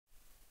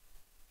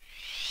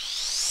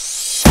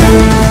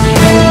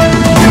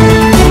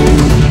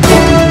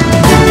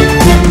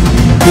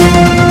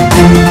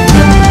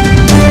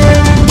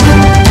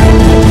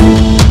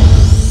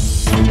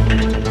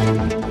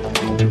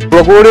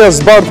Prokuroria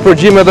zbardh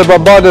përgjimet e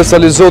babales,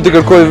 Alizoti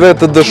kërkoi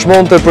vetë të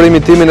dëshmonte për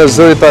imitimin e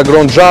zërit të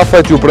Agron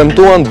Xhafajt, ju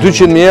premtuan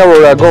 200.000 euro,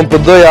 reagon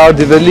PD-ja,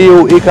 Ardi Veliu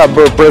i ka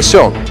bërë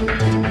presion.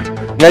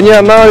 Nga 1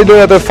 janari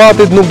lojat e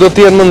fatit nuk do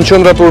t'jenë më në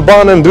qendrat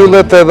urbane,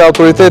 mbyllet edhe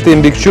autoriteti i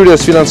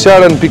mbikëqyrjes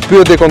financiare në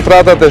pikpyetje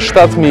kontratat e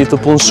 7.000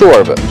 të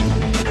punësuarve.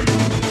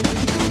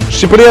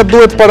 Shqipëria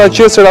duhet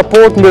paraqesë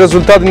raport mbi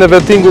rezultatin e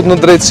vettingut në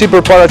drejtësi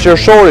përpara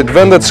qershorit.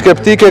 Vendet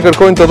skeptike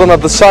kërkojnë të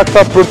dhëna të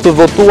sakta për të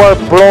votuar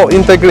pro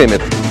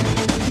integrimit.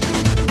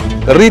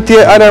 Rritje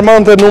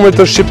alarmante numrit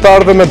të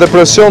shqiptarëve me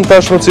depresion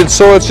tashmë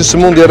cilësohet si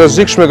sëmundje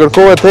rrezikshme,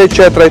 kërkohet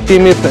heqja e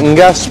trajtimit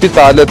nga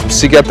spitalet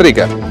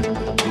psikiatrike.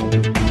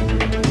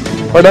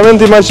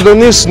 Parlamenti i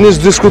Maqedonisë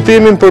nis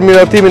diskutimin për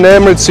miratimin e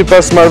emrit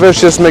sipas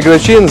marrëveshjes me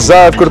Greqinë.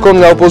 Zaev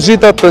kërkon nga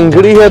opozita të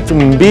ngrihet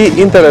mbi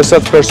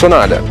interesat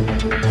personale.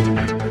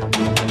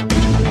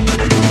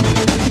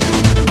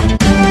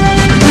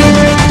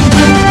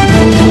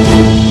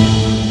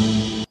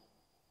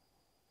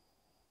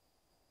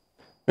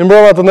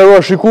 Mbrëma të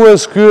nderuar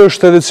shikues, ky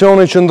është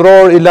edicioni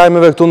qendror i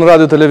lajmeve këtu në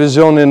Radio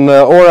Televizionin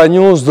Ora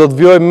News. Do të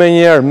vjojmë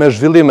menjëherë me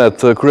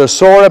zhvillimet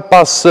kryesore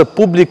pas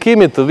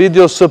publikimit të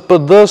videos së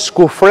PD-s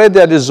ku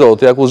Fredi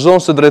Alizoti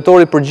akuzon se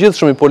drejtori i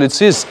përgjithshëm i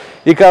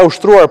policisë i ka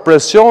ushtruar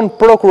presion,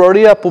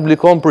 prokuroria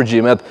publikon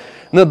përgjimet.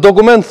 Në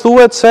dokument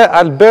thuhet se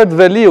Albert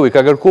Veliu i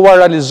ka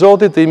kërkuar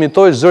Alizotit të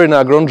imitojë zërin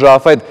e Agron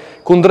Xhafajt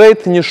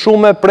kundrejt një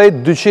shume prej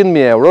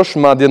 200.000 eurosh,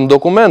 madje në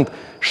dokument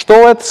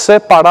shtohet se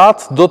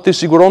parat do t'i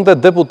siguronte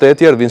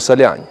deputeti Ervin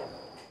Saliani.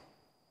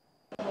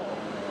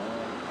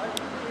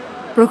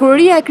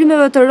 Prokuroria e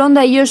krimeve të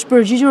rënda i është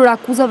përgjigjur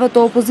akuzave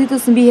të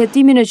opozitës mbi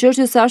hetimin e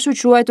çështjes së ashtu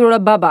quajtur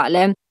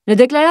babale. Në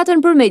deklaratën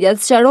për mediat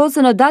sqarohet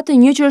se në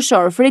datën 1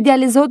 qershor Fredi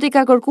Alizoti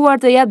ka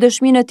kërkuar të jap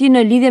dëshminë e tij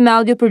në lidhje me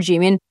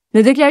audiopërgjimin.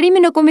 Në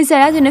deklarimin në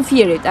komisariatin e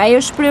Fierit, ai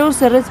është shprehur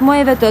se rreth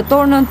muajve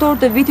tetor-nëntor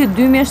të vitit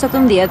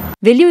 2017,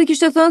 Veliu i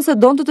kishte thënë se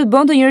donte të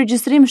bënte një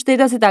regjistrim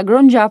shtetasit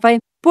Agron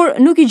Xhafaj, por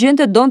nuk i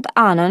gjente dont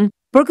anën.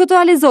 Për këtë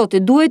Alizoti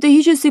duhet të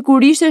hiqej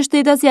sigurisht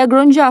shtetasi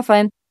Agron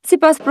Xhafaj.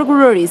 Sipas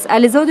prokurorisë,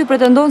 Alizoti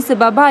pretendon se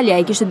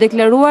babalja i kishte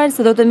deklaruar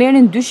se do të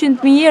merrnin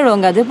 200.000 euro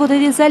nga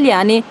deputeti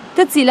Saliani,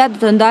 të cilat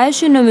do të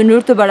ndaheshin në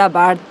mënyrë të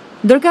barabartë.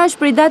 Ndërkaq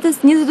prej datës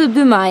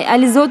 22 maj,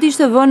 Alizoti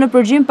ishte vënë në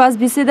përgjim pas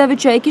bisedave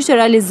që ai kishte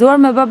realizuar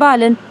me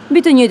babalen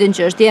mbi të njëjtën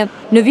çështje.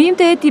 Në vijim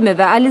të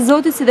hetimeve,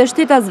 Alizoti si dhe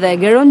shtetasve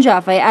Agron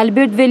Xhafaj,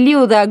 Albert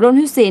Veliu dhe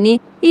Agron Hyseni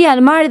i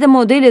janë marrë dhe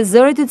modele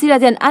zërit të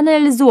cilat janë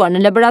analizuar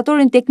në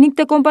laboratorin teknik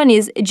të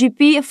kompanisë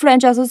GP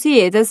French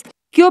Associates,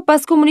 kjo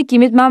pas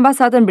komunikimit me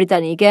ambasadën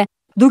britanike.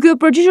 Duke u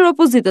përgjigjur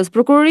opozitës,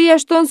 prokuroria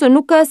shton se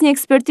nuk ka asnjë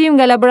ekspertim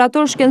nga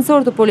laborator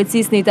shkencor të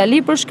policisë në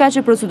Itali për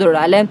shkaqe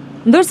procedurale,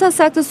 ndërsa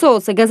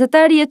saktësohet se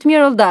gazetari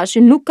Jetmir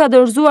Oldashi nuk ka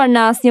dorëzuar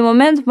në asnjë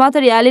moment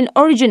materialin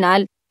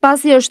origjinal,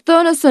 pasi është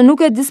thënë se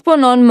nuk e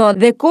disponon më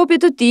dhe kopje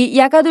të tij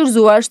ja ka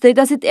dorëzuar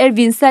shtetasit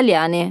Ervin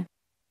Saliani.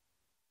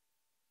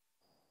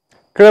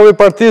 Kreu i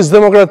Partisë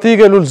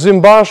Demokratike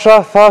Lulzim Basha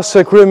tha se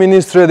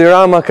kryeministri Edi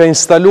Rama ka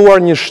instaluar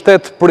një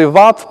shtet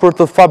privat për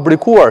të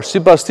fabrikuar,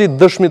 sipas tij,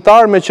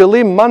 dëshmitar me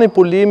qëllim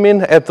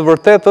manipulimin e të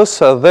vërtetës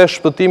dhe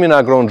shpëtimin e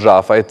Agron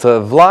Xhafajt,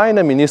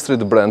 vllajën e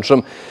ministrit të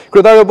Brendshëm.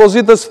 Kryetari i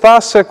opozitës tha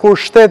se kur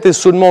shteti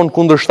sulmon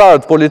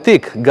kundërshtarët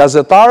politik,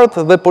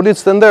 gazetarët dhe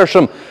policët e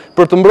ndershëm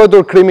për të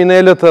mbrojtur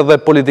kriminalët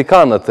dhe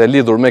politikanët e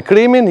lidhur me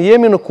krimin,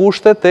 jemi në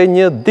kushtet e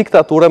një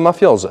diktature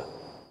mafioze.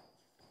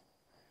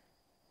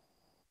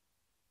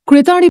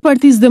 Kryetari i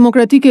Partisë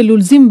Demokratike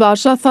Lulzim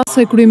Basha tha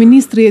se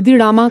kryeministri Edi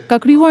Rama ka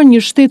krijuar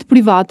një shtet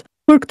privat.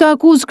 Për këtë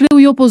akuzë kreu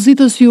i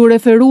opozitës ju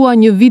referua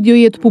një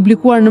videojet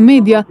publikuar në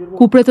media,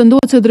 ku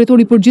pretendohet se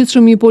drejtori i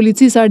përgjithshëm i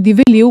policisë Ardi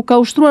Veliu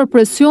ka ushtruar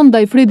presion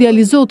ndaj Fredi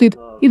Alizotit,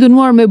 i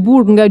dënuar me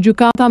burg nga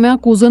gjykata me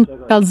akuzën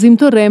kallëzim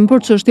të rrem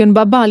për çështjen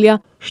babalja.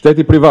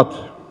 Shteti privat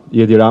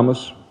i Edi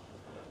Ramës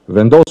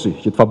vendosi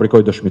që të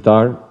fabrikojë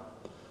dëshmitar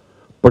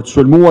për të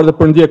sulmuar dhe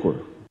për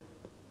ndjekur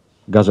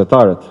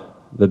gazetarët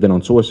dhe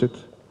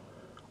denoncuesit,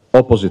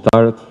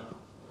 opozitarët,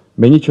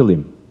 me një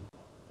qëllim,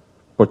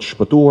 për të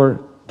shpëtuar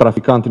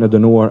trafikantin e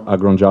dënuar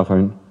Agron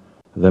Xhafajin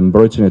dhe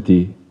mbrojtësin e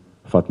tij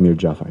Fatmir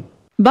Xhafajin.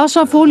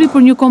 Basha foli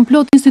për një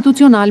komplot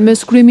institucional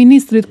mes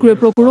kryeministrit,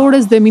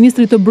 kryeprokurores dhe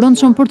ministrit të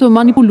Brendshëm për të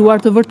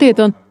manipuluar të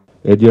vërtetën.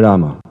 Edi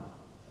Rama,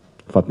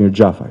 Fatmir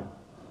Xhafaj,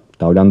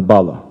 Tauland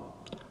Balla,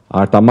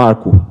 Arta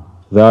Marku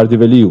dhe Ardi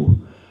Veliu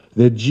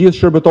dhe gjithë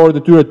shërbëtorët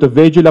e tyre të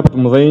vegjël apo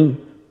të mëdhenj,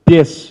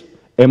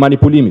 pjesë e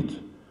manipulimit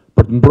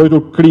për të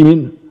mbrojtur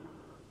krimin,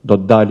 do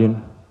të dalin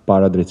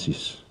para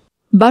drejtësisë.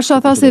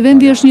 Basha tha se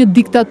vendi është një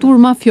diktaturë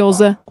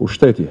mafioze. Kur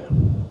shteti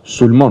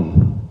sulmon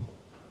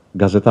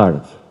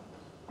gazetarët,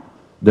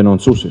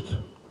 denoncuesit,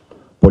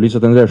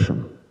 policët e ndershëm,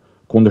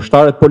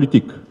 kundërshtarët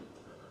politik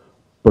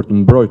për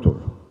të mbrojtur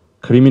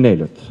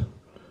kriminalët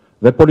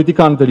dhe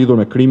politikanët e lidhur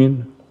me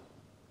krimin,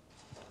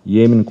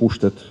 jemi në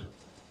kushtet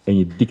e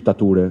një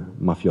diktature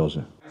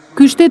mafioze.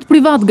 Ky shtet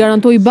privat,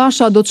 garantoi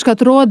Basha, do të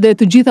shkatërrohet dhe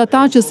të gjithë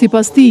ata që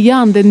sipas tij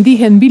janë dhe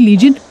ndihen mbi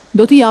ligjin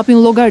do t'i japin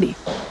llogari.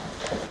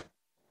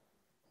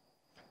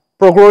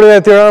 Prokuroria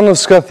e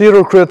Tiranës ka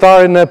thirrur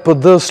kryetarin e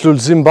PD-s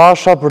Lulzim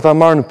Basha për ta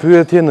marrë në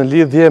pyetje në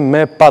lidhje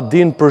me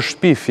padin për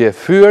shpifje,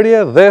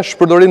 fyerje dhe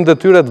shpërdorim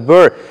detyre të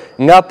bërë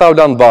nga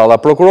Tauland Balla.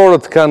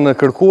 Prokurorët kanë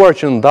kërkuar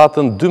që në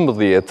datën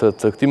 12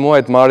 të këtij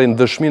muaji të marrin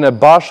dëshminë e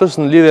Bashës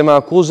në lidhje me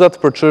akuzat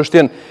për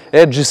çështjen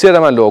e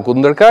Xhisela Malokut.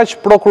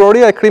 Ndërkaq,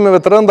 Prokuroria e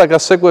Krimeve të Rënda ka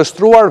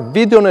sekuestruar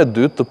videon e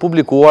dytë të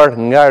publikuar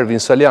nga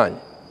Ervin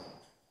Saljani.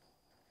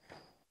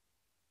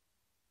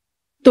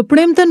 Të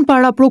premten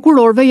para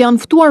prokurorëve janë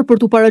ftuar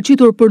për t'u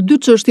paraqitur për dy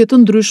çështje të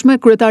ndryshme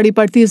kryetari i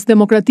Partisë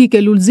Demokratike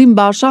Lulzim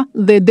Basha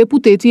dhe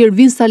deputeti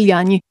Ervin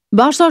Saljani.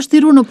 Basha është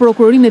thirrur në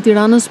prokurorinë e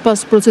Tiranës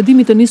pas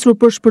procedimit të nisur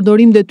për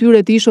shpërdorim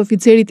detyre të ish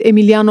oficerit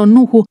Emiliano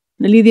Nuhu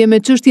në lidhje me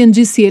çështjen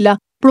Xhisela.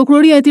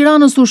 Prokuroria e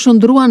Tiranës u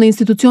shndrua në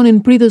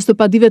institucionin pritës të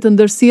padive të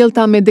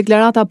ndërsjellta me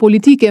deklarata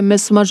politike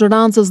mes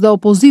mazhorancës dhe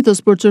opozitës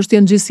për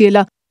çështjen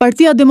Xhisela.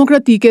 Partia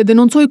Demokratike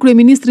denoncoi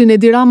kryeministrin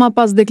Edi Rama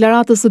pas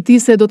deklaratës së tij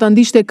se do ta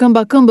ndiqte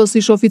këmba këmbës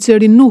ish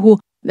oficerin Nuhu,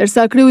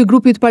 ndërsa kreu i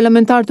grupit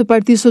parlamentar të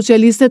Partisë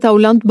Socialiste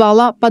Tauland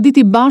Balla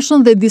paditi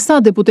Bashën dhe disa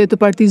deputet të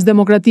Partisë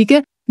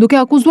Demokratike, duke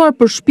akuzuar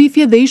për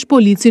shpifje dhe ish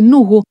policin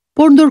Nuhu.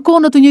 Por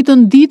ndërkohë në të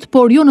njëjtën ditë,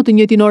 por jo në të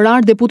njëjtin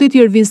orar,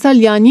 deputeti Ervin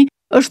Saljani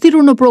është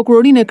thirrur në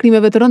prokurorinë e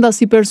Krimeve të Rënda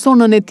si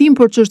personën e tim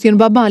për çështjen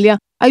Babalja.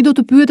 Ai do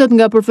të pyetet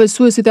nga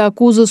përfaqësuesit e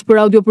akuzës për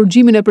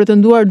audiopërgjimin e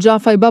pretenduar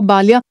Xhafaj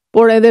Babalja,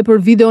 por edhe për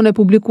videon e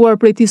publikuar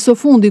prej tij së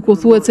fundi ku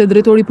thuhet se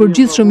drejtori i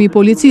përgjithshëm i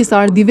policisë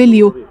Ardi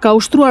Veliu ka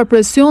ushtruar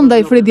presion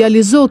ndaj Fredi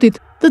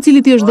Alizotit, të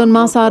cilit i është dhënë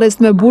masa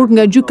arrest me burg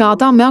nga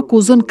gjykata me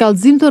akuzën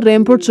kallëzim të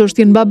rrem për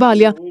çështjen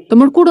Babalja. Të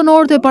mërkurën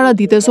orët e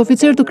paradites,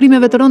 oficerë të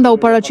Krimeve të Rënda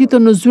u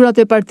paraqitën në zyrat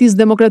e Partisë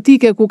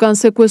Demokratike ku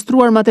kanë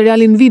sekuestruar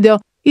materialin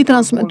video i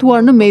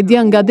transmetuar në media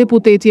nga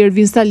deputeti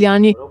Ervin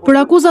Saljani. Për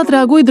akuzat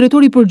reagoi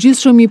drejtori i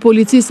përgjithshëm i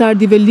policisë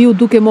Ardi Veliu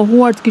duke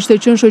mohuar të kishte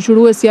qenë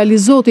shoqëruesi i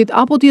Alizotit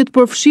apo të jetë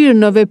përfshirë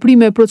në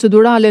veprime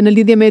procedurale në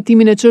lidhje me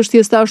hetimin e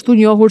çështjes të ashtu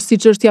njohur si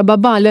çështja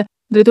Babale.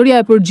 Drejtoria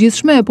e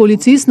përgjithshme e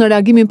policisë në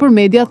reagimin për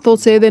media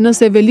thotë se edhe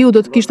nëse Veliu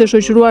do të kishte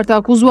shoqëruar të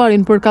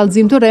akuzuarin për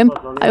kallëzim të rrem,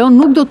 ajo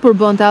nuk do të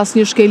përbënte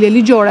asnjë shkelje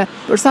ligjore,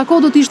 për sa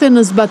kohë do të ishte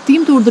në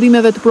zbatim të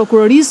urdhërimeve të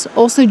prokurorisë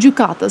ose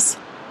gjykatës.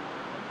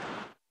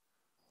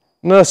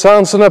 Në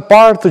seancën e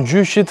parë të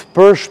gjyqit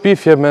për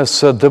shpifje mes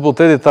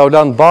deputetit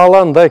Tauland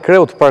Balla ndaj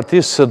kreut të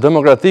Partisë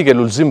Demokratike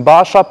Lulzim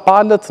Basha,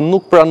 palët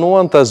nuk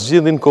pranuan të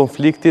zgjidhin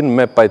konfliktin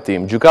me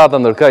pajtim. Gjykata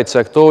ndërkaq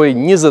caktoi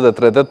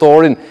 23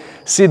 tetorin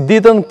si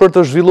ditën për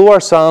të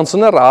zhvilluar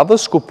seancën e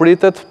radhës ku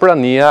pritet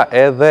prania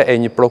edhe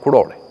e një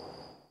prokurori.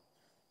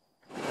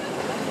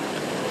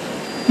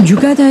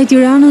 Gjykata e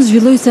Tiranës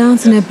zhvilloi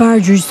seancën e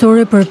parë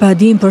gjyqësore për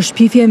padin për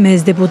shpifje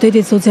mes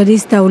deputetit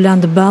socialist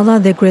Tauland Balla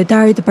dhe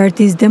kryetarit të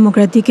Partisë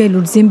Demokratike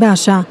Lulzim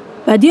Basha.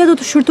 Padia do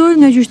të shurtohet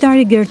nga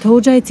gjyqtari Gert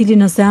Hoxha, i cili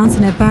në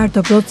seancën e parë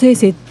të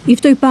procesit i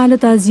ftoi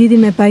palët ta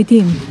zgjidhin me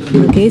pajtim,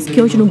 kërkesë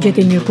kjo që nuk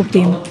gjeti mirë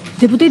kuptim.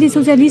 Deputeti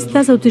socialist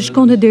tha se do të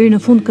shkonte deri në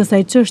fund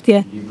kësaj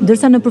çështje,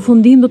 ndërsa në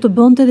përfundim do të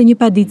bënte edhe një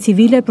padit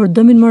civile për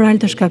dëmin moral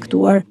të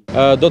shkaktuar.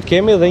 Do të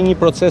kemi edhe një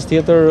proces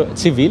tjetër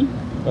civil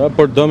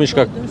për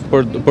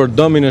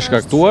dëmin e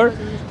shkaktuar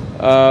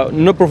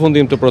në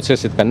përfundim të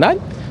procesit penal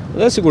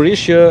dhe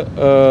sigurisht që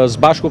së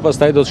bashku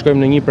pastaj do të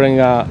shkojmë në një prej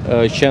nga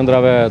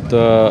qendrave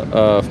të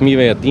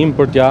fëmijëve jetim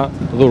për t'ja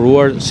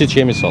dhuruar siç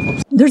jemi sot.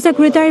 Ndërsa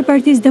kryetari i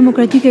Partisë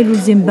Demokratike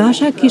Lulzim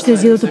Basha kishte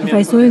zgjedhur të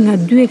përfaqësohej nga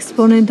dy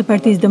eksponentë të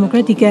Partisë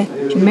Demokratike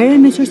që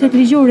merren me çështjet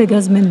ligjore,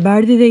 Gazmend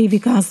Bardhi dhe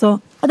Ivi Kaso.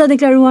 Ata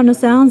deklaruan në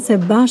seancë se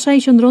Basha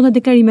i qëndronte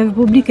deklarimeve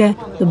publike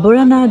të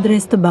bëra në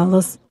adresë të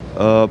Ballës.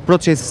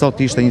 Procesi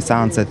sot ishte një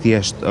seancë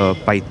thjesht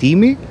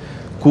pajtimi,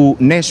 ku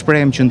ne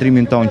shprehim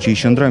qëndrimin tonë që i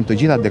qëndrojmë të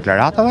gjitha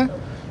deklaratave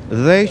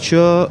dhe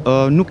që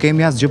nuk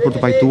kemi asgjë për të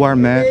pajtuar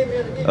me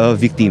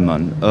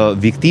viktimën.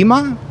 Viktima,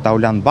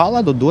 Tauland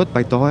Balla, do duhet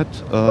pajtohet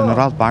në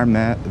radhë parë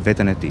me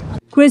veten e tij.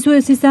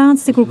 Kryesuesi i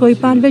seancës kërkoi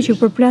palëve që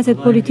përplasjet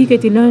politike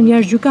t'i lënë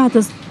jashtë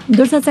gjykatës,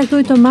 ndërsa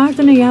caktoi të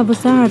martën e javës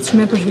së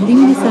ardhshme për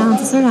zhvillimin e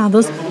seancës së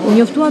radhës, u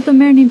njoftua të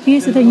merrnin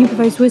pjesë edhe një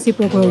përfaqësues i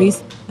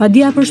prokurorisë.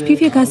 Padia për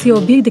shpifje ka si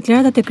objekt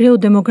deklaratat e kreut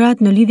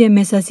demokrat në lidhje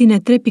me sasinë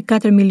e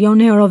 3.4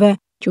 milionë eurove,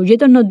 që u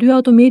gjetën në 2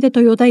 automjete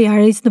Toyota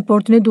Yaris në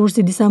portin e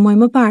Durrësit disa muaj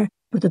më parë,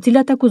 për të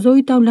cilat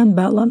akuzoi Tauland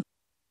Ballën.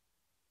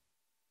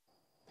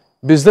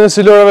 Biznesi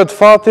i lorave të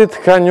fatit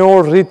ka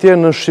njohur rritje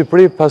në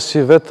Shqipëri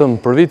pasi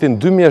vetëm për vitin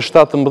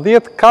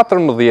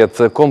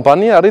 2017-14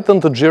 kompania arritën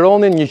të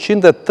xhironin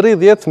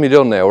 130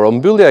 milionë euro.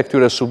 Mbyllja e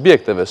këtyre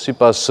subjekteve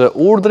sipas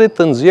urdhrit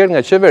të nxjerrë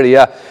nga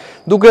qeveria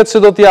duket se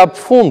do të jap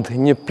fund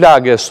një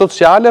plage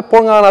sociale,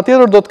 por nga ana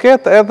tjetër do të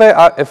ketë edhe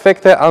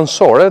efekte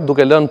anësore,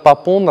 duke lënë pa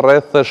punë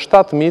rreth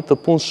 7.000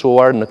 të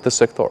punësuar në këtë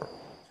sektor.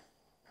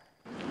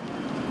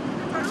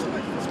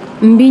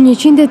 Mbi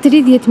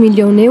 130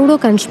 milionë euro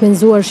kanë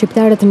shpenzuar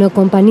shqiptarët në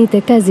kompanitë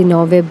e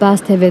kazinove,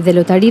 basteve dhe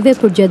lotarive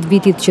për gjatë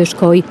vitit që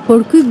shkoi,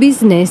 por ky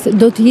biznes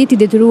do të jetë i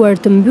detyruar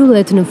të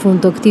mbyllet në fund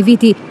të këtij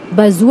viti,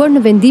 bazuar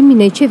në vendimin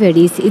e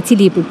qeverisë, i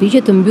cili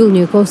përpiqet të mbyllë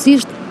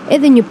njëkohësisht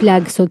edhe një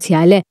plagë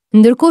sociale.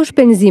 Ndërkohë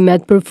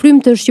shpenzimet për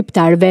frymë të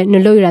shqiptarëve në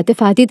lojrat e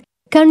fatit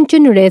kanë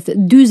qenë rreth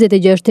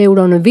 46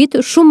 euro në vit,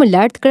 shumë më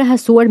lartë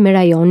krahasuar me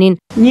rajonin.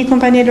 Një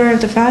kompani e lorave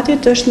të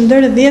fatit është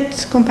ndër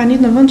 10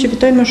 kompanitë në vend që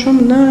fitojnë më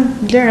shumë në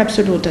vlerë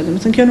absolute.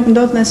 Domethënë kjo nuk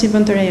ndodh në asnjë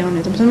vend të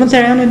rajonit. Domethënë vend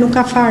të rajonit nuk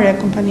ka fare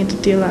kompani të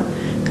tilla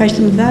kaq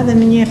të mëdha dhe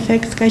me një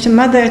efekt kaq të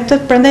madh,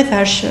 prandaj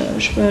thash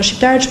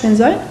shqiptarët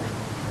shpenzojnë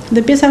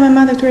dhe pjesa më e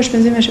madhe këtyre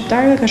shpenzimeve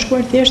shqiptarëve ka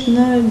shkuar thjesht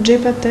në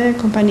xhepat e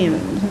kompanive.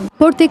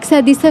 Por teksa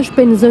disa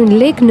shpenzojnë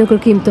lek në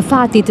kërkim të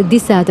fatit,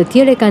 disa të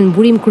tjerë kanë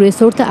burim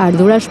kryesor të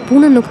ardhurash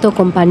punën në këto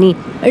kompani.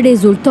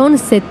 Rezulton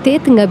se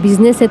 8 nga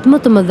bizneset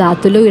më të mëdha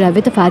të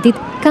lojrave të fatit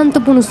kanë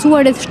të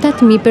punësuar rreth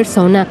 7.000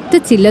 persona,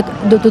 të cilët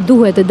do të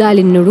duhet të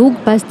dalin në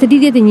rrugë pas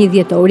 31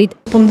 dhjetorit.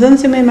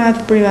 Punëdhënësi më i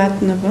madh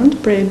privat në vend,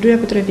 prej 2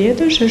 apo 3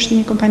 vjetësh, është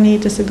një kompani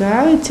TSG,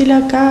 e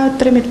cila ka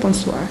 13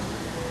 punësuar.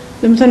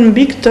 Domethënë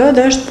mbi këtë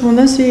dhe është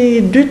punëdhënësi i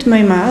dytë më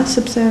i madh,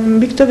 sepse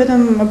mbi këtë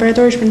vetëm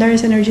operatori i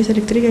shpërndarjes së energjisë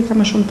elektrike ka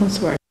më shumë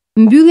punësuar.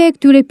 Mbyllja e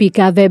këtyre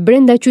pikave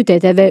brenda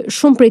qyteteve,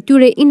 shumë prej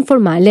tyre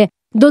informale,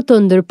 do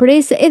të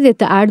ndërpresë edhe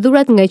të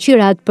ardhurat nga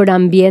qirat për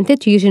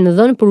ambientet që ishin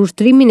dhënë për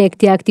ushtrimin e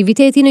këtij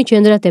aktiviteti në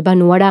qendrat e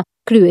banuara,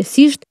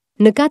 kryesisht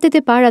në katet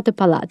e para të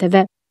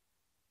pallateve.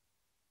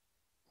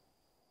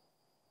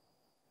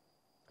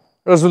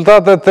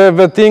 Rezultatet e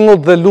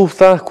vettingut dhe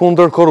lufta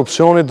kundër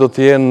korrupsionit do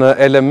të jenë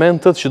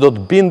elementet që do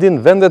të bindin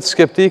vendet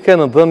skeptike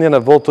në dhënien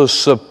e votës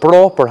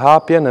pro për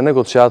hapjen e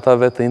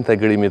negociatave të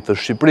integrimit të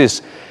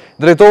Shqipërisë.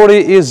 Drejtori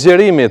i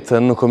zgjerimit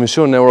në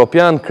Komisionin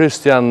Evropian,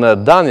 Christian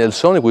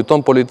Danielsoni,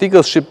 kujton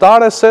politikës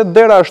shqiptare se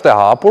dera është e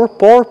hapur,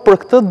 por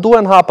për këtë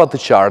duhen hapa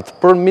të qartë.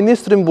 Për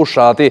ministrin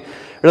Bushati,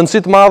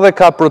 rëndësi të madhe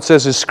ka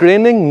procesi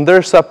screening,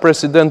 ndërsa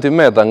presidenti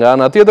Meta nga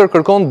ana tjetër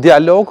kërkon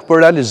dialog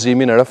për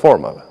realizimin e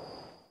reformave.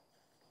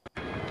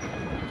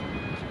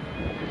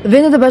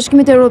 Vendet e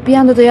Bashkimit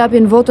Evropian do të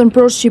japin votën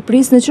pro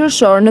Shqipërisë në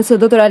qershor nëse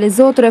do të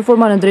realizohet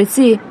reforma në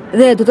drejtësi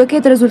dhe do të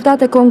ketë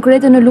rezultate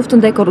konkrete në luftën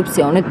ndaj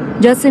korrupsionit.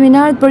 Gjatë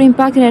seminarit për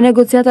impaktin e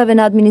negociatave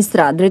në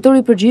administratë, drejtori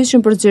i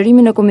përgjithshëm për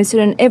zgjerimin në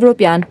Komisionin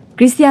Evropian,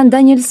 Christian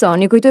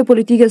Danielsoni, kujtoi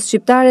politikës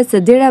shqiptare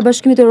se dera e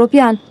Bashkimit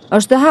Evropian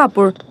është e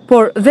hapur,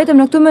 por vetëm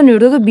në këtë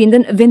mënyrë do të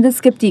binden vendet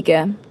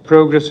skeptike.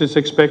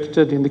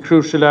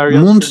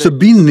 Mund të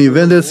bindni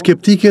vendet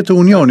skeptike të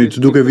Unionit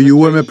duke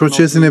vijuar me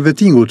procesin e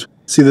vettingut,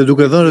 si dhe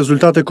duke dhënë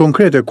rezultate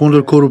konkrete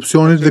kundër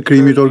korrupsionit dhe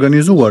krimit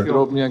organizuar.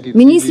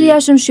 Ministri i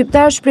Jashtëm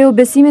shqiptar shprehu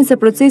besimin se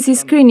procesi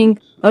screening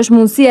është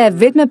mundësia e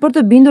vetme për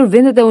të bindur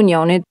vendet e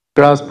Unionit.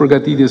 Krahas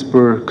përgatitjes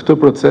për këtë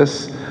proces,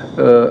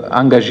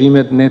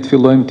 angazhimet ne të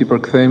fillojmë t'i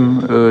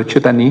përkthejmë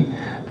që tani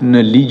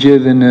në ligje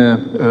dhe në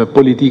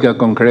politika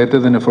konkrete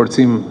dhe në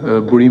forcim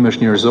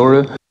burimesh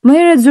njerëzore. Më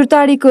herët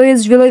zyrtari i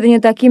KE-s zhvilloi dhe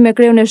një takim me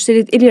kreun e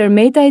shtetit Ilir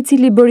Meta, i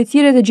cili bëri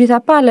thirrje të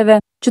gjitha palëve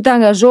që të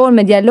angazhohen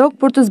me dialog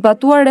për të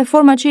zbatuar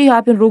reformat që i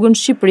hapin rrugën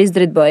Shqipërisë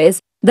drejt BE-s.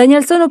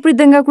 Danielson u prit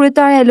dhe nga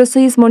kryetarja e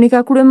LSI-s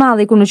Monika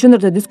Kurremalli, ku në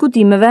qendër të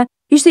diskutimeve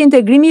ishte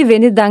integrimi i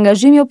vendit dhe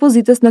angazhimi i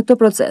opozitës në këtë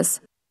proces.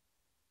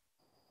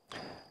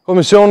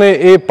 Komisioni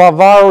i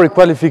pavarur i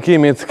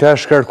kualifikimit ka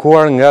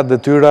shkarkuar nga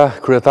detyra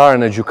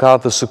kryetaren e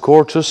gjykatës së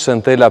Korçës,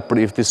 Sentela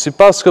Prifti.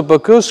 Sipas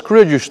KPK-s,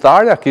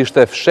 kryegjyqtarja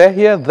kishte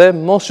fshehje dhe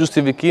mos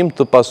justifikim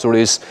të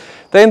pasurisë.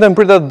 Të njëjtën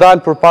pritet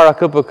dalë përpara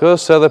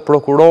KPK-s edhe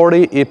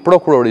prokurori i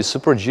prokurorisë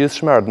së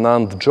përgjithshme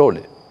Arnand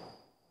Xholi.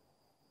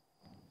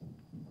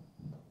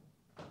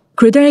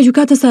 Kryetaria e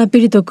gjykatës së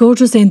apelit të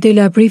Korçës,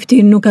 Sentela Prifti,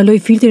 nuk kaloi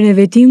filtrin e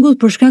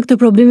vettingut për shkak të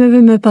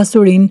problemeve me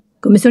pasurinë.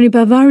 Komisioni i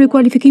pavarur i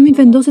kualifikimit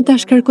vendosi ta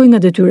shkarkojë nga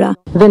detyra.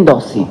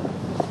 Vendosi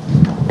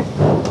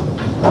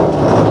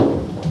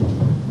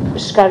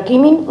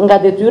shkarkimin nga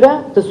detyra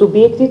të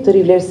subjektit të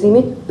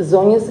rivlerësimit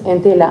zonjës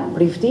Entela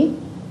Prifti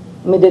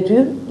me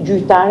detyrë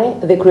gjyqtare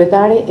dhe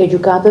kryetare e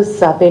gjykatës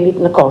së apelit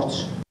në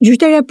Korçë.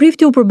 Gjyqtarja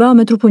Prifti u përball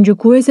me trupën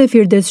gjykuese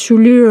Firdes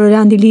Shulir,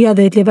 Randi Lia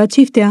dhe Etleva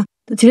Çiftea,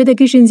 të cilët e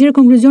kishin nxjerrë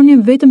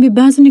konkluzionin vetëm mbi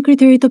bazën e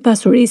kriterit të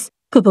pasurisë.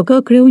 KPK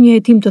kreu një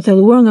hetim të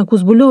thelluar nga ku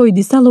zbuloi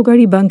disa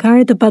llogari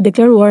bankare të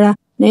padeklaruara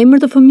në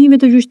emër të fëmijëve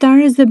të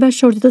gjyqtares dhe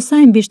bashkëshortit të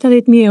saj mbi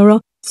 70.000 euro,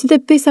 si dhe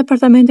 5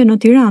 apartamente në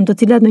Tiranë, të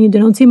cilat në një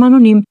denoncim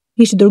anonim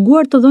ishin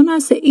dërguar të dhëna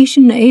se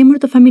ishin në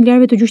emër të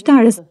familjarëve të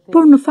gjyqtares,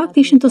 por në fakt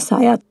ishin të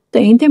sajat.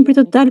 Të njëjtën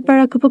pritet të dalë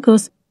para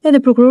KPK-s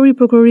edhe prokurori i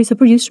prokurorisë së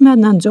përgjithshme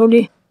Arnand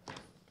Xholi.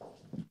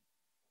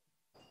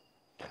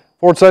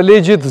 Forca e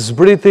ligjit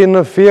zbriti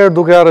në Fier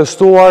duke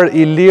arrestuar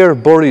Ilir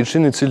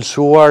Boriçin, i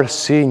cilësuar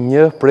si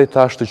një prej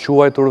tash të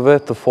quajturve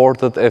të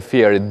fortët e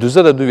Fierit.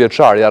 42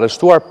 vjeçari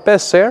arrestuar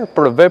 5 herë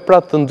për vepra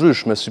të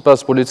ndryshme.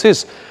 Sipas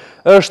policisë,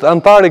 është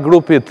antar i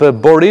grupit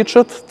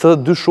Boriçët të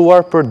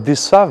dyshuar për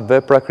disa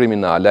vepra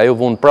kriminale. Ai u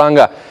vun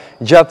pranga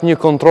gjatë një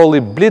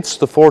kontrolli blitz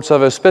të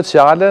forcave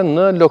speciale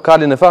në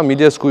lokalin e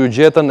familjes, ku u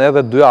gjetën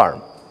edhe 2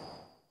 armë.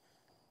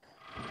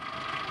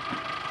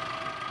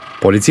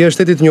 Policia e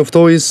shtetit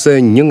njoftoi se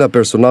një nga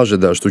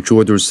personazhet ashtu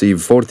quajtur si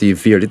Forti i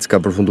Fierit ka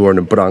përfunduar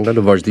në pranga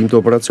në vazhdim të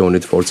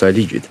operacionit Forca e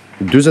Ligjit.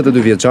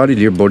 42 vjeçari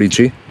Ilir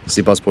Boriçi,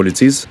 sipas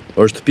policisë,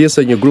 është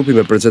pjesë e një grupi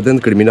me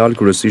precedent kriminal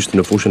kryesisht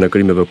në fushën e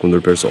krimeve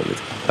kundër personit.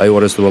 Ai u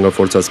arrestua nga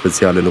Forca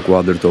Speciale në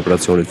kuadër të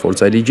operacionit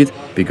Forca e Ligjit,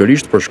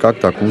 pikërisht për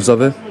shkak të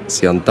akuzave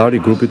si antar i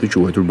grupit të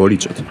quajtur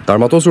Boriçët. Të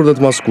armatosur dhe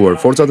të maskuar,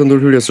 forcat e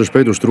ndërhyrjes së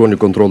shpejtë ushtruan një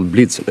kontroll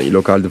blitz në një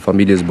lokal të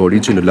familjes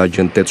Boriçi në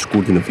lagjen 8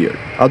 Shkurti në Fier.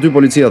 Aty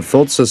policia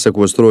thotë se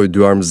sekuestroi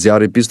 2 armë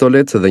zjarri,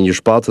 pistolet dhe një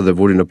shpatë dhe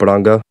vuri në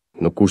pranga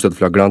në kushtet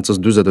flagrancës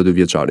 42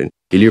 vjeçarin.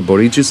 Ilir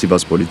Boriçi,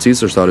 sipas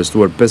policisë, është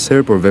arrestuar 5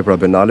 herë për vepra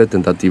penale,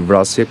 tentativë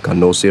vrasje,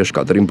 kanosje,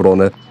 shkatërim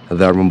prone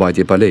dhe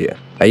armëmbajtje pa leje.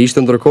 Ai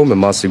ishte ndërkohë me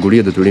mas siguri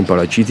e detyrim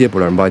paraqitje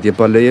për armëmbajtje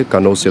pa leje,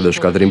 kanosje dhe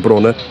shkatërim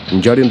prone,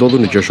 ngjarje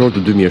ndodhur në qershor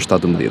të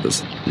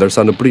 2017-s.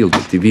 Ndërsa në prill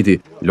të këtij viti,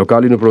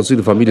 lokali në pronësi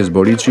të familjes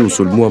Boriçi u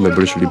sulmua me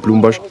breshëri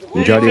plumbash,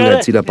 ngjarje nga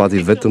e cila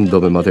pati vetëm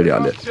dëme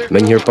materiale.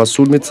 Menjëherë pas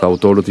sulmit,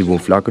 autorët i vun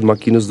flakën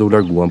makinës dhe u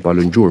larguan pa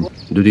lënë gjurmë.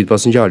 2 ditë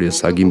pas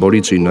ngjarjes, Agim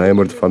Boriçi në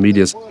emër të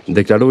familjes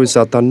deklaroi se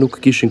ata nuk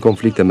kishin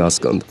konflikte me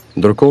askënd.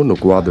 Ndërkohë, në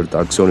kuadër të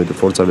aksionit të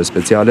forcave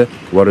speciale,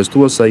 u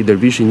arrestua Said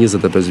Dervishi,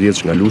 25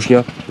 vjeç nga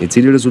Lushnja, i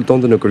cili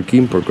rezultonte në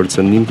kërkim për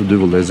kërcënim të 2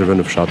 vëllezërve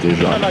në fshatin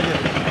Zhan.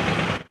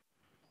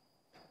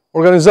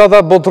 Organizata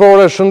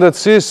botërore e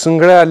shëndetësisë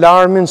ngre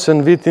alarmin se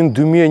në vitin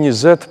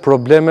 2020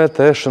 problemet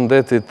e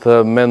shëndetit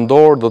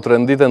mendor do të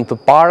renditen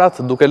të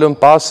parat, duke lënë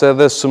pas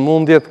edhe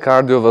sëmundjet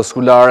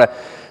kardiovaskulare.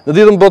 Në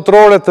ditën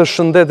botërore të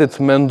shëndetit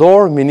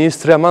mendor,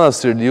 Ministria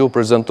Manastirliu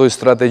prezentoi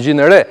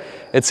strategjinë e re,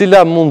 e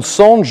cila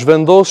mundson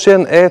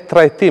zhvendosjen e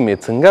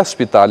trajtimit nga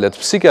spitalet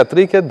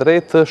psikiatrike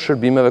drejt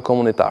shërbimeve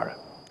komunitare.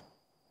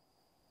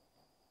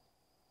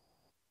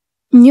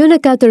 1 në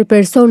 4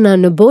 persona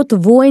në botë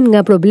vuajnë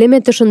nga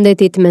problemet të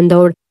shëndetit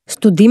mendor.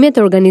 Studimet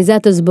e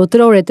Organizatës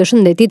Botërore të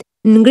Shëndetit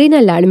ngrin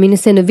alarmin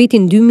se në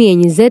vitin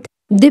 2020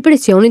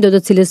 depresioni do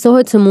të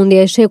cilësohet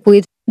sëmundja e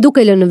shekullit,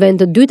 duke lënë në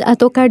vend të dytë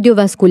ato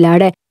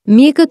kardiovaskulare.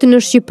 Mjekët në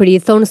Shqipëri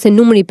thonë se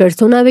numri i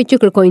personave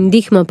që kërkojnë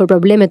ndihmë për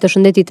probleme të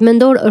shëndetit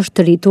mendor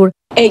është rritur.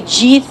 E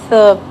gjithë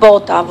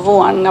bota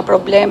vuan nga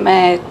probleme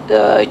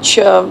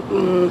që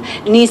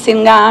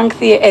nisin nga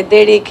ankthi e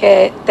deri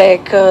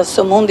tek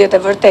sëmundjet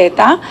e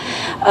vërteta,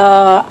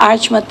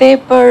 aq më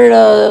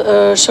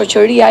tepër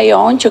shoqëria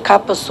jonë që ka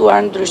pasur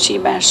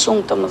ndryshime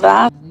shumë të mëdha.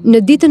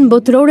 Në ditën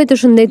botërore të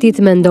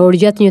shëndetit mendor,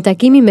 gjatë një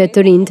takimi me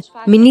të rinjt,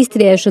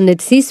 Ministria e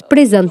Shëndetësisë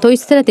prezantoi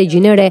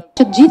strategjinë e re.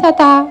 Që gjithë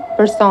ata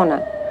persona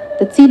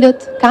të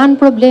cilët kanë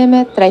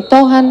probleme,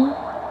 trajtohen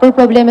për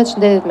problemet të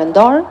shëndetit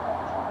mendor,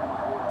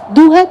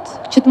 duhet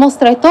që të mos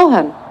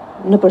trajtohen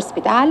nëpër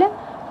spitale,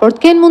 por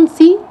të kenë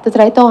mundësi të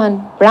trajtohen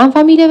pranë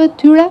familjeve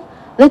të tyre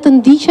dhe të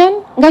ndiqen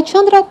nga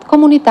qendrat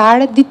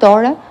komunitare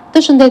ditore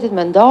të shëndetit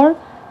mendor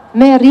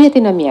me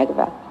rrjetin e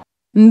mjekëve.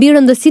 Mbi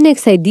rëndësinë e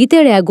kësaj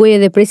dite reagoi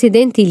edhe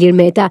presidenti Ilir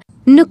Meta.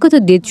 Në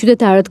këtë ditë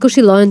qytetarët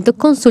këshillohen të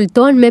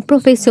konsultohen me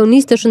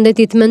profesionistë të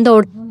shëndetit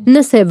mendor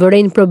nëse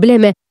vërejnë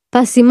probleme,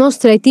 pasi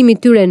mos trajtimi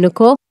tyre në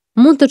kohë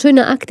mund të çojë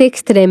në akte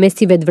ekstreme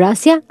si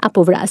vetvrasja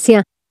apo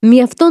vrasja.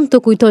 Mjafton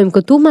të kujtojmë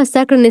këtu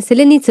masakrën e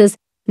Selenicës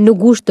në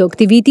gusht të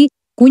këtij viti,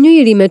 ku një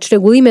njeri me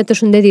çrregullime të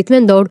shëndetit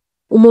mendor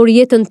u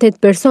mori jetën 8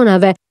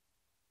 personave.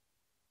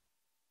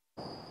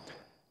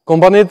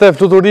 Kompanitë e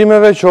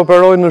fluturimeve që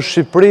operojnë në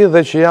Shqipëri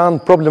dhe që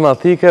janë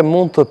problematike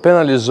mund të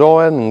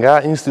penalizohen nga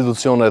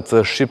institucionet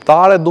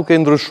shqiptare duke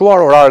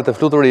ndryshuar oraret e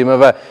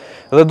fluturimeve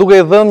dhe duke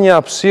i dhënë një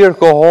hapësirë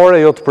kohore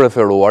jo të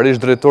preferuar. Ish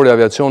drejtori i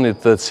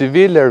aviacionit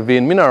civil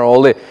Ervin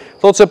Minarolli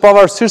thotë se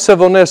pavarësisht se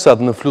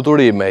vonesat në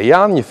fluturime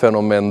janë një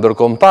fenomen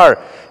ndërkombëtar,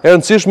 e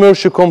rëndësishme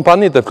është që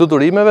kompanitë e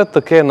fluturimeve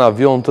të kenë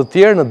avion të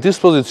tjerë në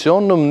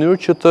dispozicion në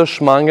mënyrë që të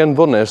shmangen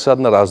vonesat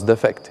në rast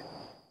defekti.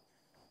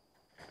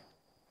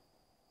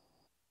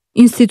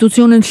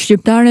 Institucionet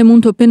shqiptare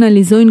mund të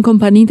penalizojnë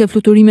kompanitë e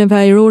fluturimeve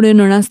ajrore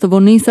në rast të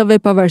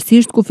vonesave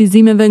pavarësisht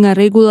kufizimeve nga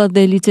rregullat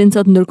dhe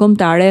licencat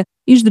ndërkombëtare.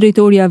 Ish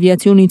drejtori i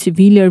aviacionit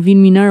civil Ervin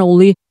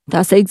Minarolli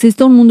tha se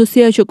ekziston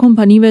mundësia që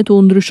kompanive të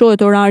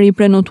ndryshohet orari i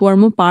prenotuar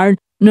më parë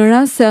në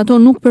rast se ato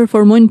nuk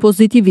performojnë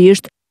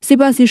pozitivisht.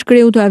 Sipas ish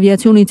kreut të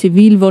aviacionit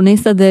civil,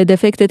 vonesat dhe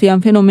defektet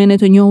janë fenomene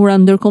të njohura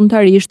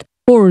ndërkombëtarisht,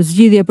 por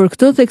zgjidhje për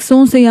këtë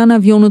thekson se janë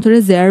avionët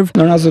rezervë.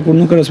 Në rast se kur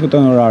nuk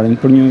respektojnë orarin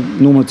për një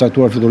numër të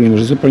caktuar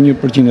fluturimesh ose për një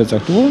përqindje të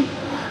caktuar,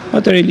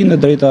 atëherë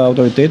lindet drejta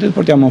autoritetit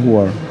për t'ia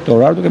mohuar të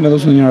orar duke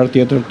vendosur në një orar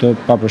tjetër të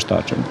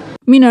papërshtatshëm.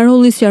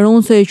 Minarolli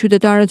sqaron se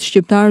qytetarët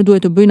shqiptar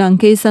duhet të bëjnë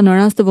ankesa në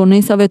rast të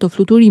vonesave të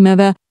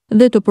fluturimeve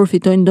dhe të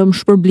përfitojnë dëm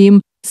shpërblim.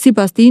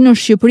 Sipas tij, në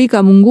Shqipëri ka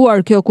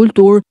munguar kjo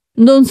kulturë,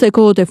 ndonse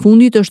kohët e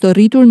fundit është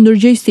rritur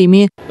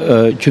ndërgjegjësimi.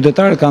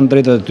 Qytetarët kanë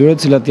drejtat e tyre,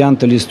 të cilat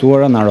janë të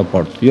listuara në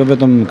aeroport. Jo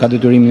vetëm ka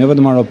detyrimin, jo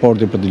vetëm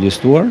aeroporti për të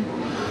listuar,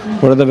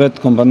 por edhe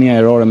vetë kompania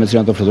ajrore me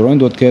cilën ato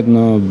fluturojnë duhet të ketë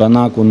në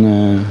banakun e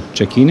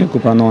check-init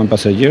ku pranohen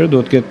pasagerët,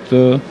 duhet të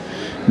ketë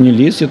një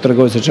listë që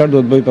tregoj se çfarë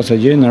duhet bëj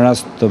pasagjeri në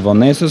rast të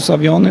vonesës së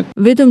avionit.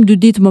 Vetëm 2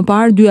 ditë më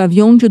parë, 2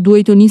 avionë që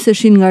duhej të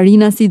niseshin nga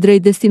Rinasi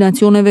drejt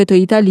destinacioneve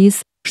të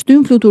Italisë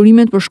shtyn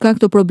fluturimet për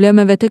shkak të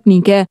problemeve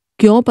teknike.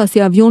 Kjo pasi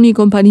avioni i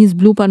kompanisë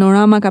Blu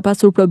Panorama ka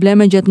pasur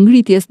probleme gjatë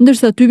ngritjes,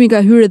 ndërsa tymi ka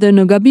hyrë edhe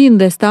në gabin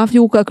dhe stafi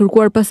u ka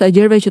kërkuar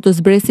pasagerëve që të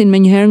zbresin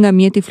menjëherë nga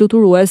mjeti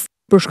fluturues.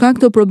 Për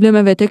shkak të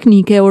problemeve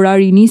teknike,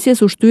 orari i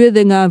nisjes u shtye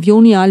edhe nga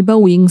avioni Alba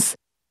Wings.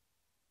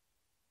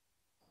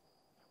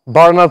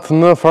 Barnat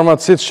në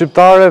farmacit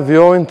shqiptare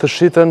vjojnë të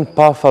shiten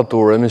pa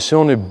faturë.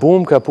 Emisioni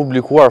Boom ka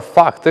publikuar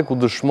fakte ku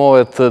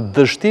dëshmohet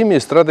dështimi i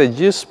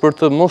strategjisë për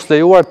të mos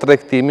lejuar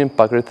tregtimin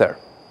pa kriter.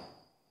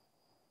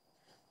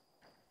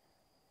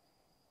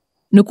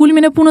 Në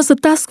kulmin e punës së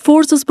Task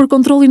Force-s për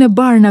kontrollin e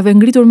barnave,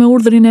 ngritur me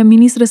urdhrin e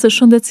Ministres së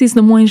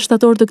Shëndetësisë në muajin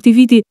shtator të këtij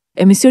viti,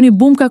 emisioni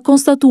Boom ka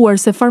konstatuar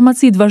se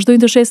farmacit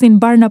vazhdojnë të shesin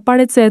barna pa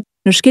recetë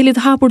në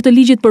shkeljet hapur të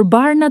ligjit për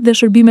barnat dhe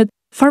shërbimet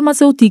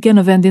farmaceutike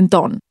në vendin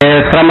tonë.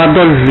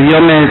 Tramadol jo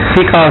me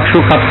cika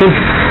shu kapsul.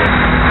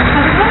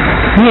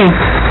 Në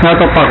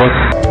ato pakot.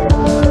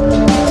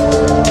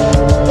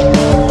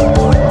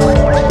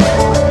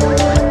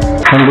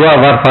 Këndua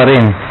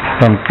varfarin,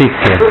 të më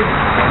pikje.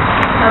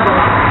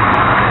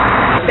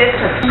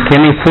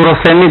 Kemi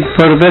furosemid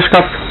për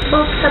veshkat?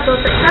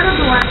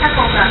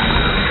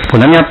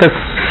 Po në mja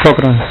 5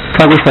 kokra.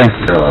 Sa kushtojnë?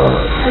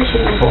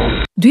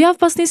 2 javë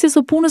pas nisjes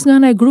së punës nga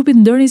ana e grupit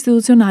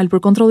ndërinstitucional për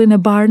kontrollin e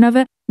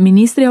barnave,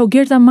 Ministrja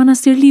Ogerta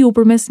Manastirliu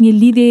përmes një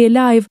lidhjeje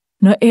live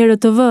në Erë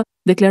TV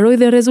deklaroi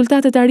dhe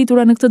rezultatet e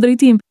arritura në këtë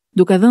drejtim,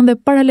 duke dhënë dhe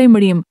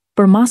paralajmërim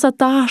për masa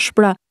të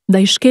ashpra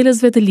ndaj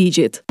shkelësve të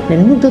ligjit. Ne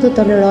nuk do të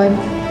tolerojmë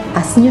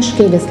asnjë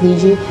shkelës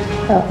ligji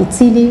i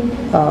cili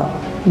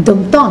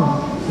dëmton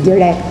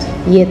direkt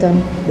jetën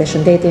dhe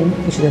shëndetin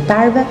e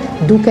qytetarëve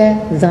duke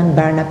dhënë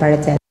barna pa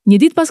recetë. Një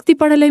ditë pas këtij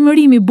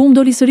paralajmërimi, Boom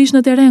doli sërish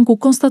në terren ku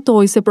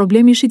konstatoi se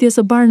problemi i shitjes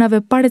së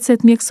barnave pa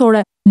recetë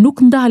mjekësore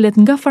nuk ndalet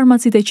nga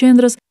farmacitë e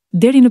qendrës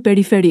deri në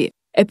periferi.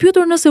 E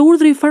pyetur nëse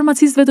urdhri i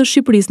farmacistëve të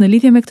Shqipërisë në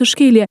lidhje me këtë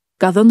shkelje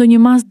ka dhënë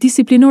ndonjë masë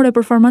disiplinore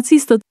për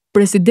farmacistët,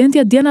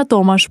 presidentja Diana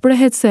Toma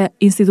shprehet se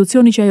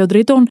institucioni që ajo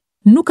drejton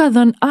nuk ka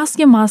dhënë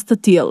asnjë masë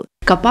të tillë.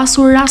 Ka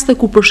pasur raste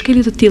ku për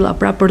shkelje të tilla,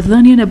 pra për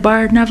dhënien e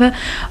barnave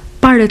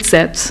pa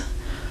recetë,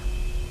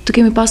 të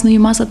kemi pas në një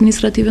masë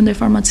administrative ndaj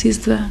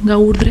farmacistëve nga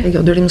urdhri?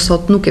 Jo, deri më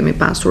sot nuk kemi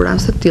pasur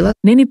raste të tilla.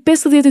 Neni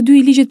 52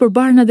 i ligjit për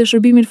barnat dhe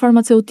shërbimin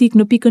farmaceutik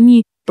në pikën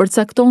 1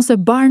 përcakton se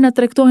barnat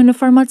tregtohen në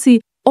farmaci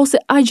ose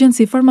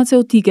agjenci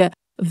farmaceutike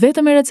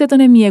vetëm me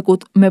recetën e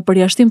mjekut me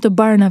përjashtim të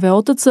barnave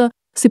OTC,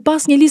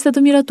 sipas një liste të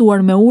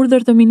miratuar me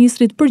urdhër të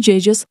ministrit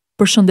përgjegjës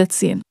për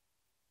shëndetësinë.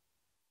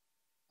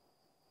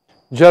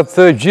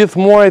 Gjatë gjithë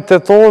muajit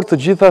tetor, të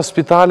gjitha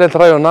spitalet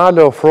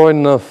rajonale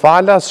ofrojnë në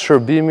falas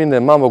shërbimin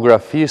e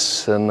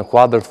mamografisë në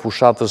kuadër të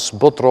fushatës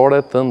botërore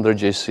të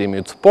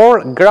ndërgjegjësimit.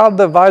 Por, gratë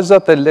dhe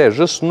vajzat e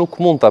Lezhës nuk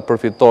mund ta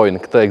përfitojnë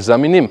këtë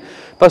ekzaminim,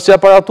 pasi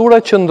aparatura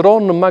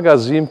qëndron në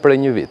magazin prej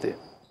një viti.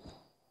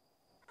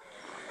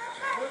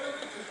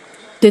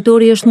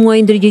 Tetori është muaj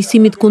i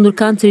ndërgjegjësimit kundër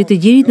kancerit të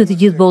gjirit në të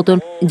gjithë botën.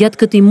 Gjatë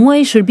këtij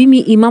muaji, shërbimi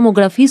i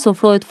mamografisë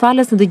ofrohet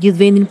falas në të gjithë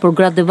vendin, por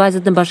gratë dhe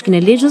vajzat në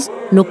Bashkinë e Lezhës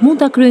nuk mund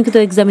ta kryejnë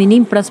këtë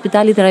ekzaminim pranë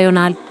spitalit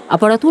rajonal.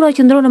 Aparatura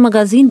qëndron në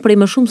magazin prej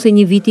më shumë se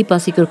një viti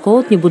pasi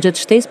kërkohet një buxhet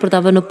shtesë për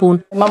ta vënë në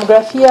punë.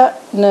 Mamografia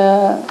në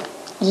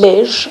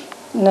Lezhë,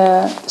 në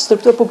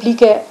strukturë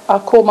publike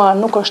akoma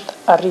nuk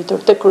është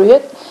arritur të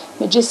kryhet.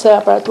 Megjithëse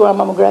aparatura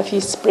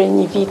mamografisë prej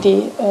një viti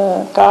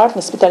ka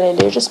ardhur në spitalin e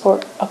Lezhës, por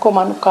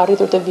akoma nuk ka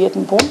arritur të vihet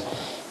në punë.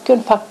 Kjo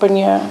në fakt për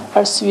një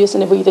arsye se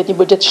nevojitet një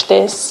buxhet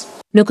shtesë.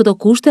 Në këto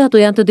kushte, ato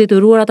janë të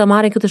detyruara ta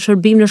marrin këtë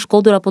shërbim në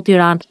Shkodër apo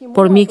Tiranë,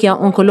 por mjekja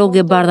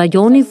onkologe Bardha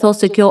Gjoni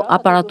thosë se kjo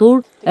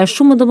aparaturë është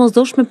shumë e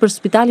domosdoshme për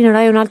spitalin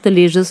rajonal të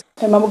Lezhës.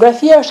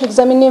 Mamografia është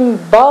ekzaminim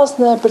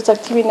bazë në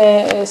përcaktimin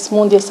e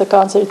sëmundjes së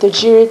kancerit të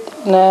gjirit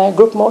në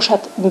grup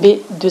moshat mbi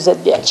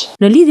 40 vjeç.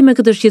 Në lidhje me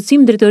këtë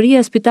shqetësim, drejtoria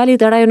e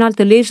spitalit rajonal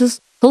të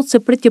Lezhës thotë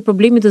se pret që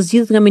problemi të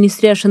zgjidhet nga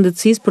Ministria e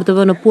Shëndetësisë për të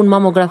vënë në punë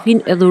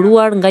mamografinë e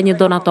dhuruar nga një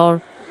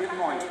donator.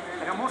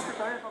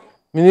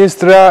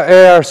 Ministra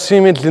e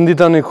Arsimit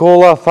Lindita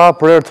Nikola tha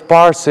për herë të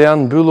parë se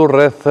janë mbyllur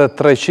rreth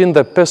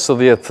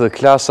 350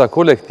 klasa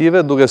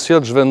kolektive duke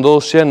sjellë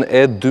zhvendosjen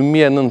e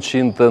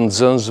 2900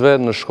 nxënësve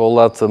në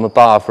shkollat më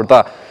të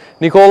afërta.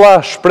 Nikola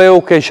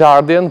shprehu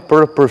keqardhjen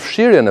për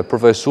përfshirjen e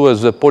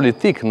përfaqësuesve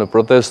politik në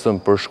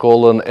protestën për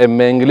shkollën e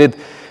Menglit,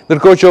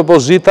 ndërkohë që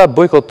opozita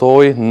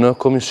bojkotoi në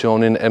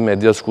Komisionin e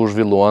Medias ku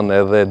zhvilluan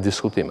edhe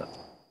diskutimet.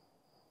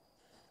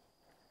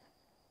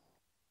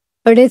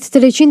 Rreth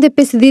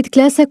 350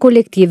 klasa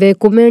kolektive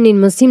ku merrnin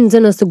mësim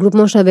nxënës të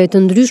grupmoshave të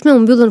ndryshme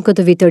u mbyllën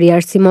këtë vit të ri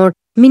arsimor.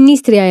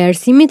 Ministrja e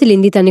Arsimit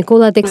Lindita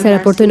Nikola teksa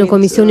raportoi në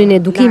Komisionin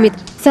e Edukimit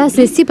sa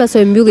se si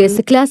pasojë mbylljes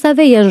së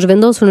klasave janë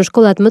zhvendosur në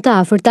shkollat më të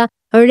afërta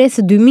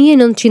rreth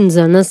 2900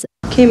 nxënës.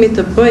 Kemi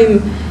të bëjmë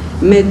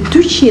me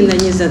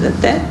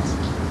 228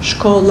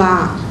 shkolla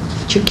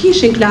që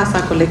kishin klasa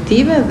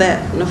kolektive dhe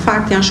në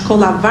fakt janë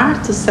shkolla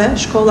vartëse,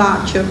 shkolla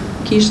që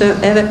kishte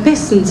edhe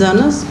 5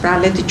 nxënës, pra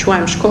le t'i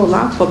quajmë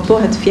shkolla, po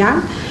bëhet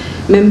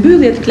fjalë me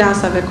mbyllje të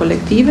klasave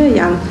kolektive,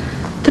 janë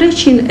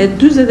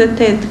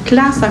 348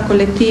 klasa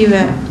kolektive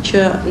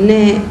që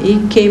ne i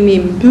kemi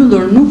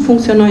mbyllur nuk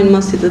funksionojnë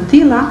më si të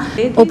tilla.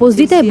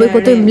 Opozita e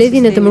bojkotoi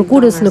mbledhjen e të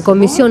mërkurës në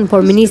komision,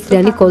 por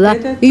ministrja Nikola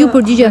ju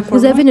përgjigj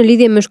akuzave në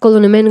lidhje me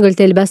shkollën e Mengël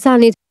të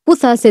Elbasanit, u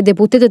tha se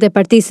deputetët e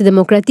Partisë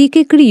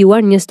Demokratike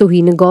krijuar një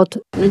stuhi në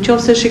gotë.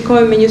 Nëse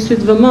shikojmë me një sy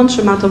të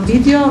vëmendshëm ato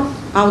video,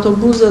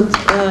 autobusët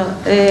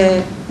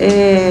e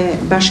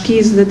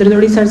bashkisë dhe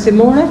drejtorisë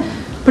arsimore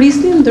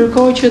prisnin,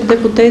 ndërkohë që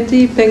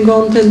deputeti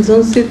pengonte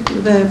nxënësit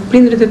dhe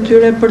prindrit e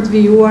tyre për të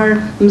vijuar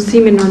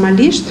mësimin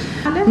normalisht.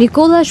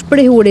 Nikola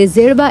shprehu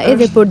rezerva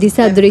edhe për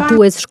disa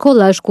drejtues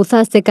shkollash ku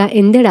tha se ka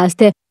ende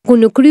raste ku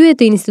në krye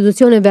të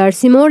institucioneve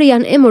arsimore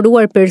janë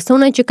emëruar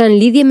persona që kanë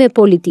lidhje me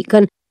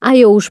politikën.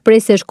 Ajo u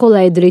shpreh se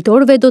shkolla e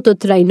drejtorëve do të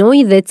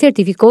trajnojë dhe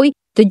certifikojë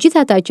të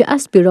gjithë ata që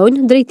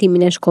aspirojnë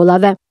drejtimin e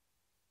shkollave.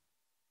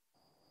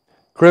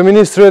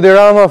 Kryeministri Edi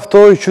Rama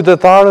ftoi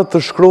qytetarët të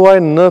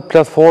shkruajnë në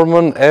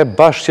platformën e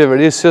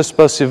bashkëqeverisjes,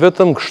 pasi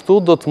vetëm kështu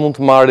do të mund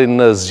të marrin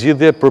në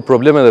zgjidhje për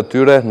problemet e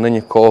tyre në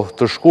një kohë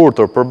të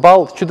shkurtër.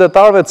 Përballë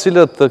qytetarëve të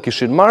cilët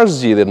kishin marrë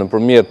zgjidhje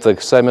nëpërmjet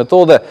kësaj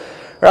metode,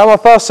 Rama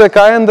tha se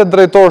ka ende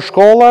drejtor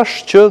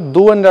shkollash që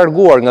duhen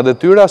larguar nga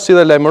detyra, si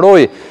dhe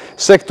lajmëroi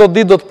se këto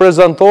ditë do të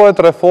prezantohet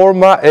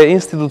reforma e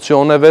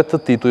institucioneve të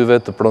titujve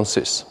të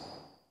pronësisë.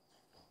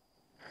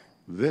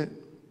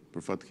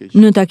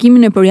 Në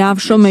takimin e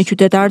përjavshëm me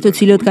qytetarë të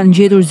cilët kanë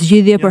gjetur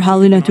zgjidhje për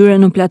hallin e tyre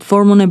në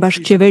platformën e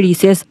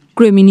bashkëqeverisjes,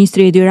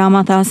 kryeministri Edi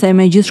Rama tha se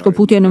me gjithë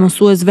shkëputjen e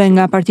mësuesve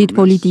nga partitë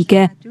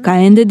politike, ka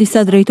ende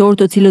disa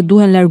drejtorë të cilët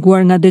duhen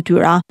larguar nga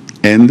detyra.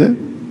 Ende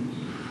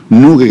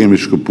nuk e kemi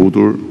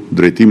shkëputur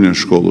drejtimin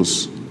e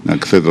shkollës nga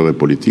kthetat e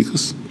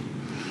politikës.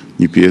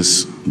 Një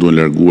pjesë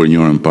duhen larguar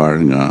një orën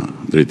parë nga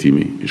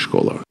drejtimi i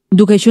shkollave.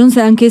 Duke qenë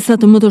se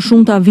ankesat më të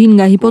shumta vijnë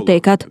nga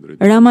hipotekat,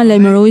 Rama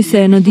lajmëroi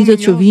se në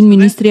ditët që vijnë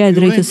Ministria e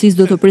Drejtësisë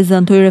do të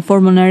prezantojë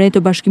reformën e re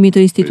të bashkimit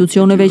të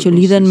institucioneve që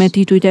lidhen me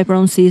titujt e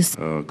pronësisë.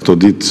 Këto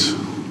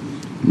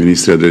ditë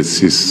Ministria e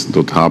Drejtësisë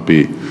do të hapi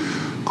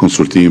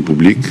konsultimin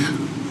publik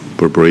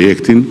për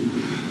projektin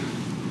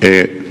e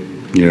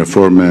një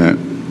reforme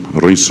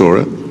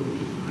rrënjësore,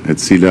 e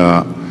cila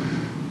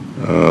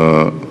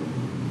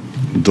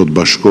do të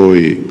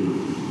bashkojë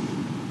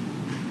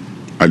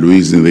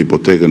aluizin dhe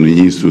hipotekën në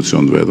një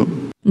institucion të vetëm.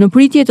 Në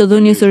pritje të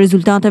dhënies së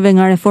rezultateve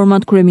nga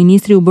reformat,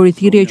 kryeministri u bëri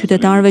thirrje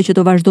qytetarëve që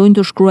të vazhdojnë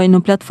të shkruajnë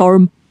në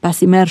platformë,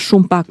 pasi merr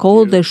shumë pak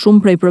kohë dhe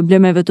shumë prej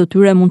problemeve të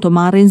tyre mund të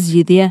marrin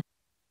zgjidhje